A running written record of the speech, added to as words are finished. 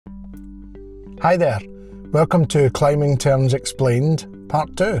Hi there, welcome to Climbing Terms Explained,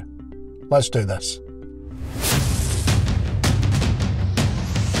 Part 2. Let's do this.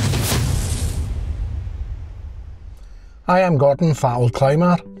 Hi, I'm Gordon, Fat Old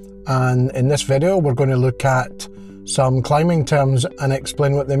Climber, and in this video we're going to look at some climbing terms and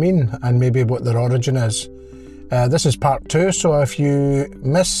explain what they mean and maybe what their origin is. This is part 2, so if you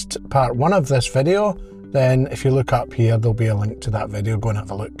missed part 1 of this video, then if you look up here there'll be a link to that video. Go and have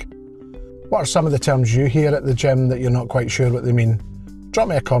a look. What are some of the terms you hear at the gym that you're not quite sure what they mean? Drop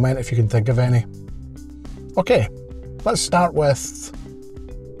me a comment if you can think of any. Okay, let's start with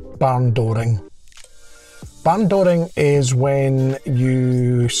barn dooring. Barn dooring is when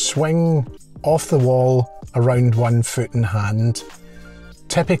you swing off the wall around 1 foot in hand,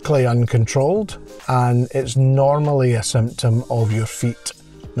 typically uncontrolled, and it's normally a symptom of your feet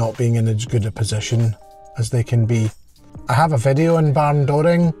not being in as good a position as they can be. I have a video on barn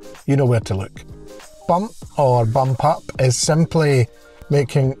dooring, you know where to look. Bump or bump up is simply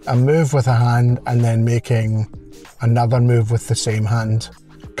making a move with a hand and then making another move with the same hand.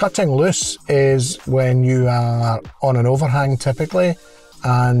 Cutting loose is when you are on an overhang typically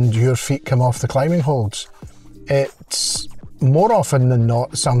and your feet come off the climbing holds. It's more often than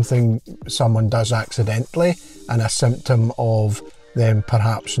not something someone does accidentally and a symptom of them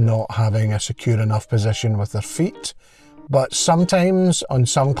perhaps not having a secure enough position with their feet. But sometimes on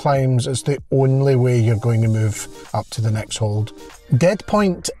some climbs it's the only way you're going to move up to the next hold. Dead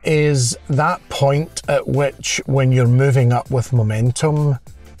point is that point at which when you're moving up with momentum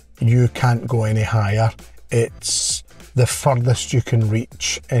you can't go any higher. It's the furthest you can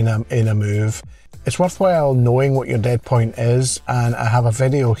reach in a move. It's worthwhile knowing what your dead point is, and I have a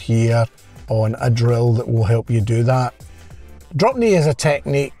video here on a drill that will help you do that. Drop knee is a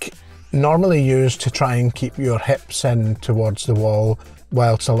technique normally used to try and keep your hips in towards the wall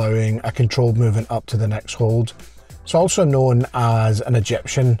whilst allowing a controlled movement up to the next hold. It's also known as an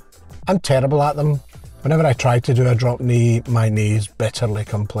Egyptian. I'm terrible at them. Whenever I try to do a drop knee, my knees bitterly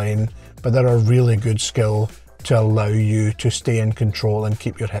complain, but they're a really good skill to allow you to stay in control and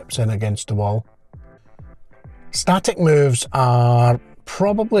keep your hips in against the wall. Static moves are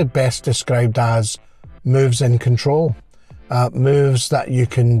probably best described as moves in control. Moves that you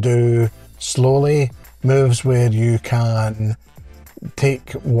can do slowly, moves where you can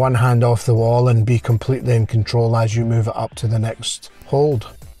take one hand off the wall and be completely in control as you move it up to the next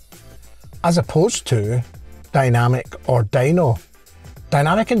hold. As opposed to dynamic or dyno.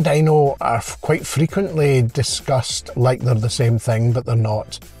 Dynamic and dyno are quite frequently discussed like they're the same thing, but they're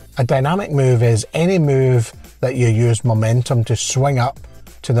not. A dynamic move is any move that you use momentum to swing up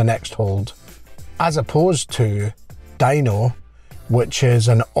to the next hold, as opposed to dyno, which is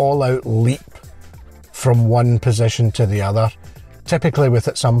an all-out leap from one position to the other, typically with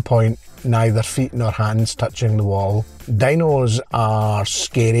at some point neither feet nor hands touching the wall. Dynos are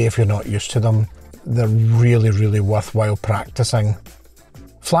scary if you're not used to them. They're really worthwhile practicing.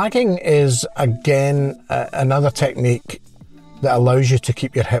 Flagging is again another technique that allows you to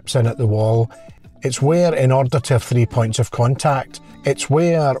keep your hips in at the wall. It's where, in order to have 3 points of contact, it's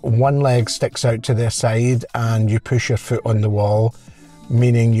where one leg sticks out to the side and you push your foot on the wall,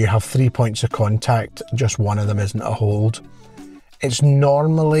 meaning you have 3 points of contact, just one of them isn't a hold. It's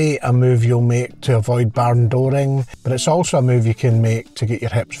normally a move you'll make to avoid barn dooring, but it's also a move you can make to get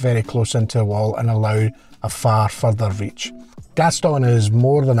your hips very close into the wall and allow a far further reach. Gaston is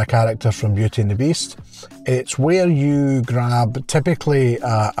more than a character from Beauty and the Beast. It's where you grab typically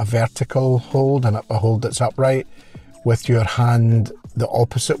a vertical hold and a hold that's upright with your hand the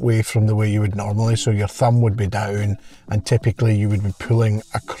opposite way from the way you would normally. So your thumb would be down and typically you would be pulling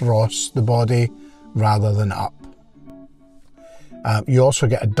across the body rather than up. You also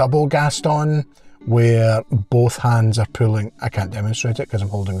get a double Gaston where both hands are pulling. I can't demonstrate it because I'm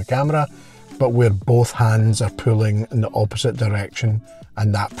holding the camera, but where both hands are pulling in the opposite direction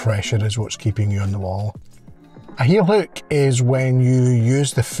and that pressure is what's keeping you on the wall. A heel hook is when you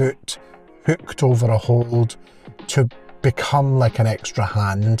use the foot hooked over a hold to become like an extra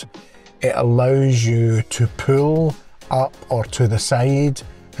hand. It allows you to pull up or to the side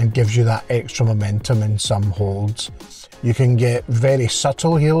and gives you that extra momentum in some holds. You can get very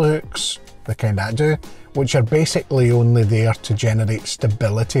subtle heel hooks, the kind I do, which are basically only there to generate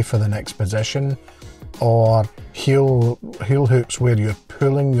stability for the next position, or heel hooks where you're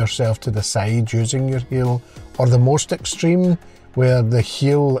pulling yourself to the side using your heel, or the most extreme where the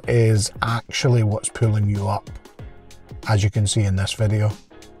heel is actually what's pulling you up, as you can see in this video.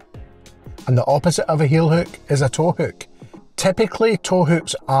 And the opposite of a heel hook is a toe hook. Typically toe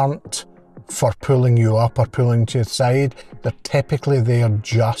hooks aren't for pulling you up or pulling to the side, they're typically there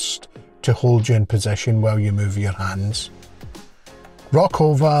just to hold you in position while you move your hands. Rock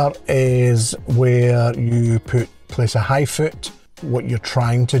over is where you place a high foot. What you're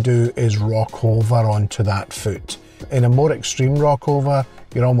trying to do is rock over onto that foot. In a more extreme rock over,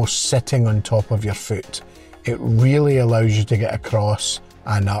 you're almost sitting on top of your foot. It really allows you to get across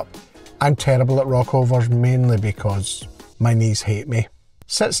and up. I'm terrible at rock overs, mainly because my knees hate me.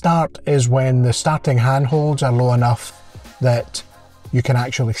 Sit start is when the starting handholds are low enough that you can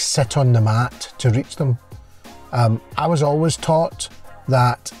actually sit on the mat to reach them. I was always taught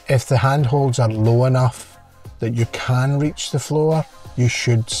that if the handholds are low enough that you can reach the floor, you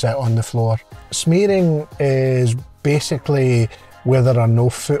should sit on the floor. Smearing is basically where there are no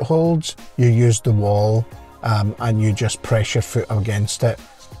footholds, you use the wall and you just press your foot against it,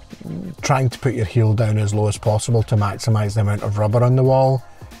 trying to put your heel down as low as possible to maximise the amount of rubber on the wall.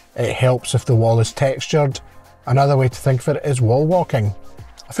 It helps if the wall is textured. Another way to think of it is wall walking.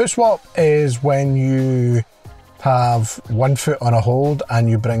 A foot swap is when you have one foot on a hold and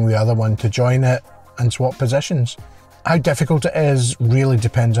you bring the other one to join it and swap positions. How difficult it is really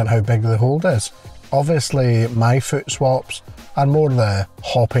depends on how big the hold is. Obviously, my foot swaps are more the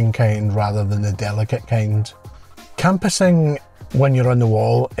hopping kind rather than the delicate kind. Campusing when you're on the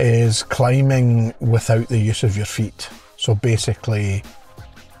wall is climbing without the use of your feet. So basically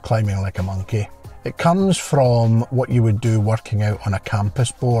climbing like a monkey. It comes from what you would do working out on a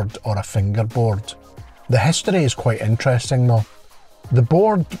campus board or a fingerboard. The history is quite interesting though. The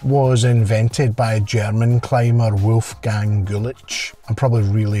board was invented by a German climber, Wolfgang Gulich. I'm probably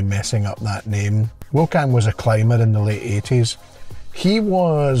really messing up that name. Wolfgang was a climber in the late 80s. He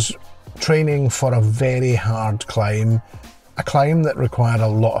was training for a very hard climb, a climb that required a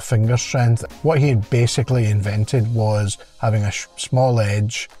lot of finger strength. What he had basically invented was having a small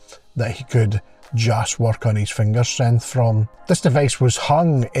edge that he could just work on his finger strength from. This device was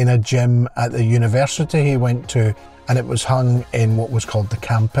hung in a gym at the university he went to, and it was hung in what was called the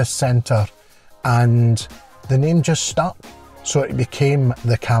campus centre, and the name just stuck. So it became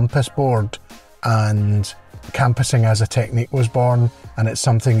the campus board, and campusing as a technique was born, and it's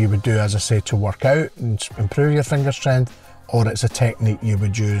something you would do, as I say, to work out and improve your finger strength, or it's a technique you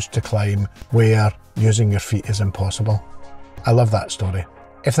would use to climb where using your feet is impossible. I love that story.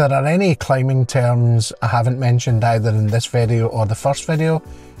 If there are any climbing terms I haven't mentioned either in this video or the first video,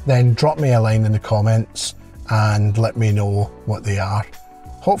 then drop me a line in the comments and let me know what they are.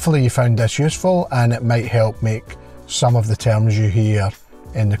 Hopefully you found this useful and it might help make some of the terms you hear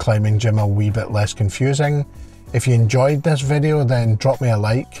in the climbing gym a wee bit less confusing. If you enjoyed this video, then drop me a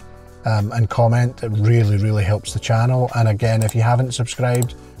like and comment. It really helps the channel. And again, if you haven't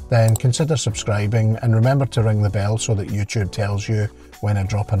subscribed, then consider subscribing and remember to ring the bell so that YouTube tells you when I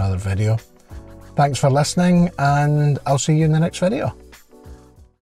drop another video. Thanks for listening, and I'll see you in the next video.